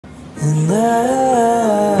And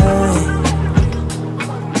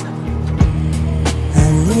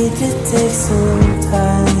I need to take some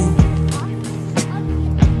time,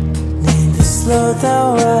 need to slow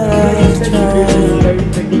down while I try,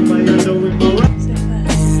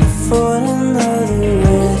 can't afford another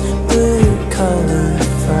red, blue color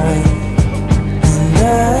fight. And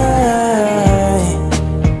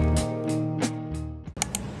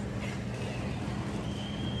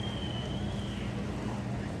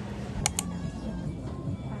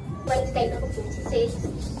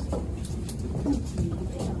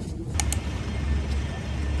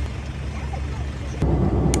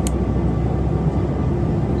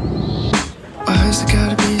Why's it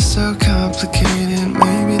gotta be so complicated?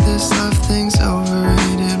 Maybe this love thing's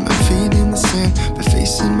overrated. My feet in the sand, but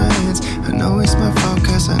facing my hands. I know it's my fault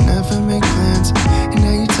cause I never make plans. And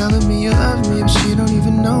now you're telling me you love me, but you don't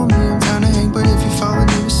even know me. I'm down to hang, but if you fall, I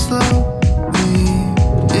need to slow me,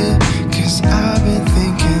 yeah. Cause I've been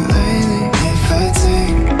thinking lately, if I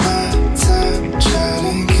take my time, try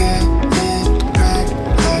to get it right,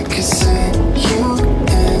 I could send you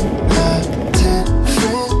in a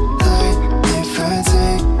different light. If I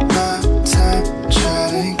take my time, try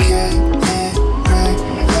to get it right,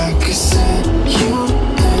 I could send you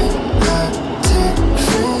in a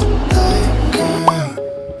different light, girl.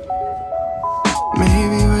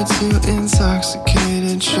 Maybe we're too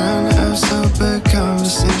intoxicated, trying to have sober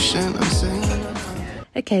conversation. I'm saying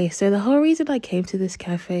Okay, so the whole reason I came to this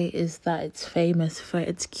cafe is that it's famous for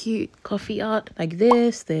its cute coffee art like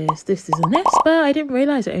this, and this, but I didn't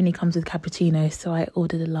realize it only comes with cappuccino, so I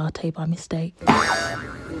ordered a latte by mistake.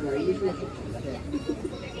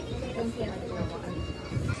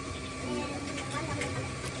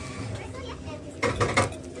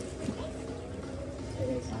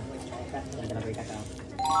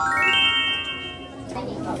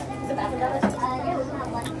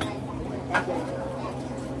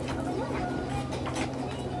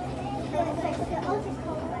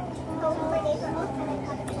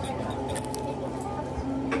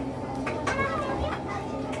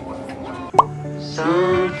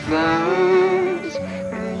 sunflowers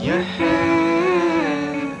in your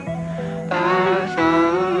hair. I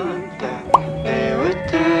thought that they were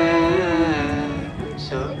dead,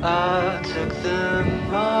 so I took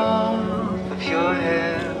them off of your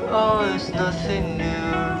hair. Oh, it's nothing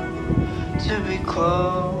new to be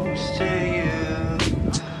close to you.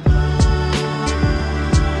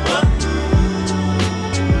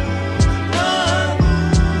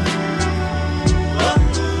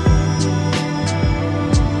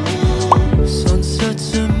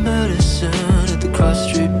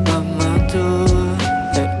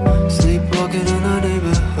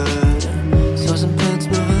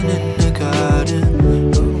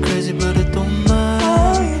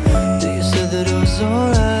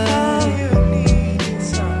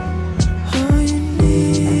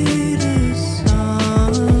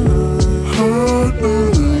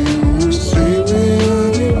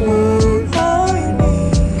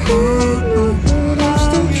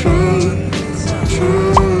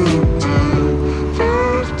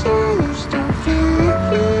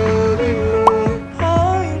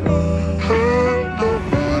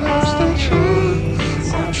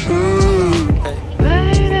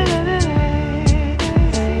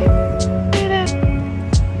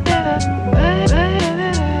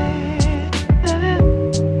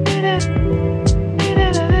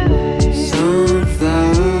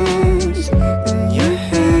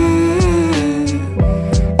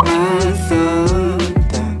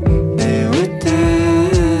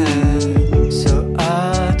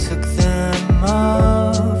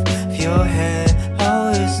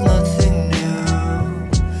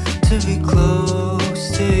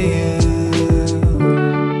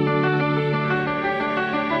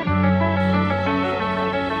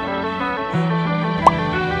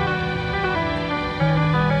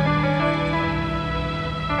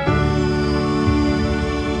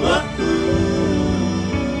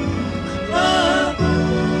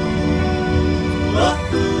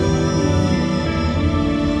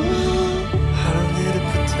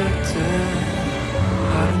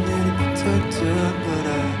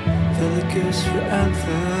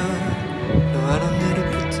 Forever. No, I don't need a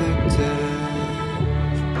protector.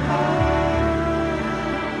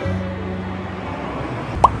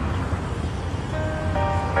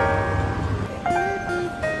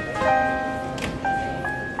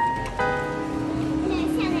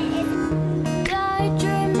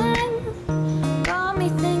 Daydreaming got me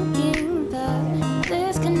thinking that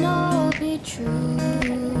this can all be true.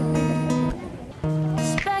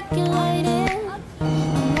 Speculating, a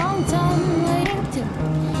long time waiting to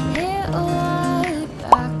hear a word.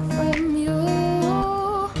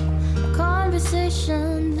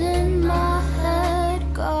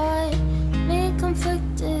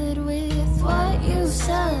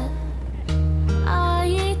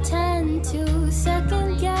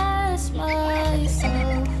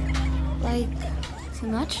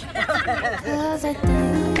 much. 'Cause I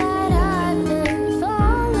think that I've been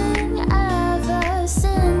falling ever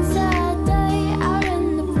since that day out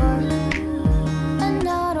in the park. And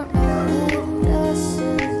I don't know if this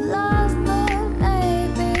is love, but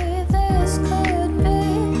maybe this could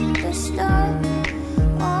be the start.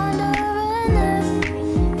 Wondering if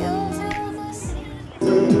you'll feel the same.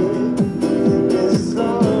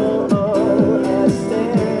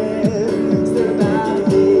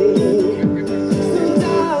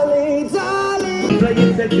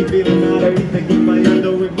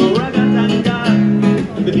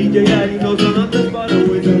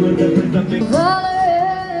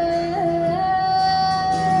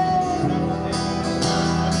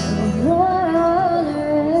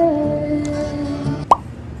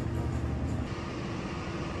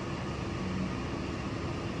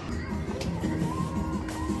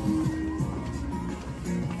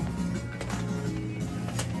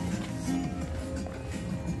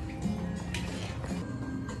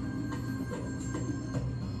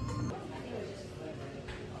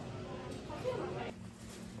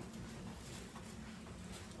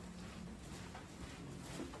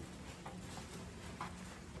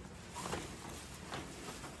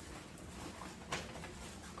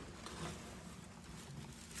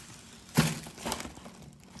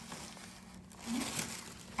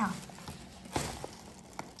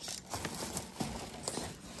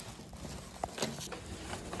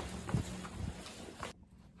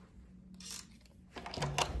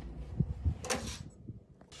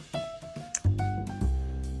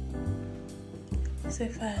 So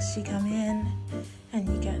first you come in and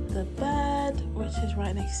you get the bed, which is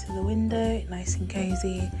right next to the window, nice and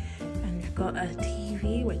cozy, and you've got a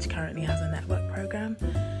TV which currently has a network program.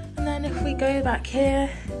 And then if we go back here,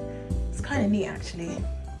 it's kind of neat actually.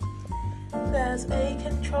 There's a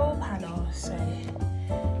control panel, so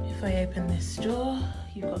if I open this door,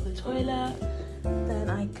 you've got the toilet, then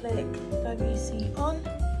I click WC on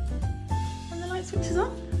and the light switches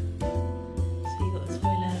on. So you've got the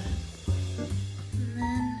toilet, and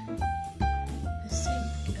then the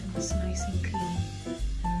sink, and it's nice and clean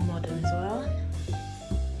and modern as well.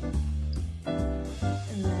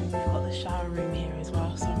 And then we've got the shower room here as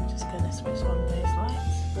well, so I'm just going to switch on those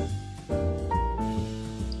lights.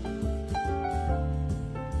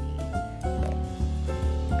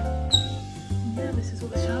 Yeah, this is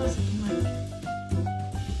what the shower's looking like.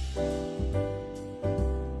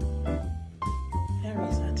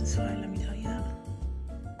 Very satisfying, let me tell you that.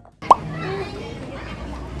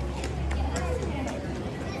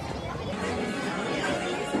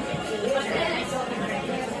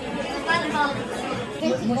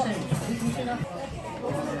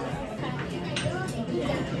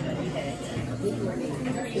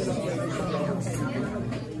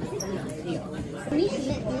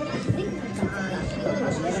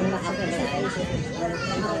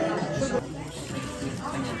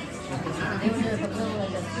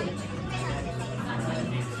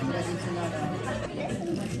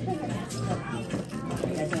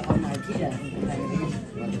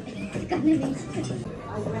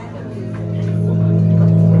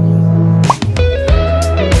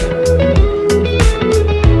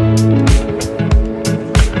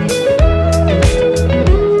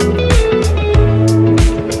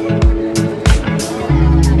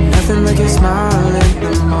 Nothing like a smile in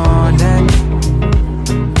the morning,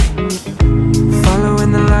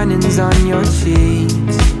 following the linings on your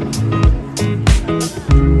cheeks.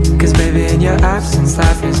 'Cause baby, in your absence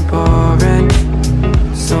life is boring,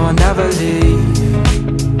 so I'll never leave.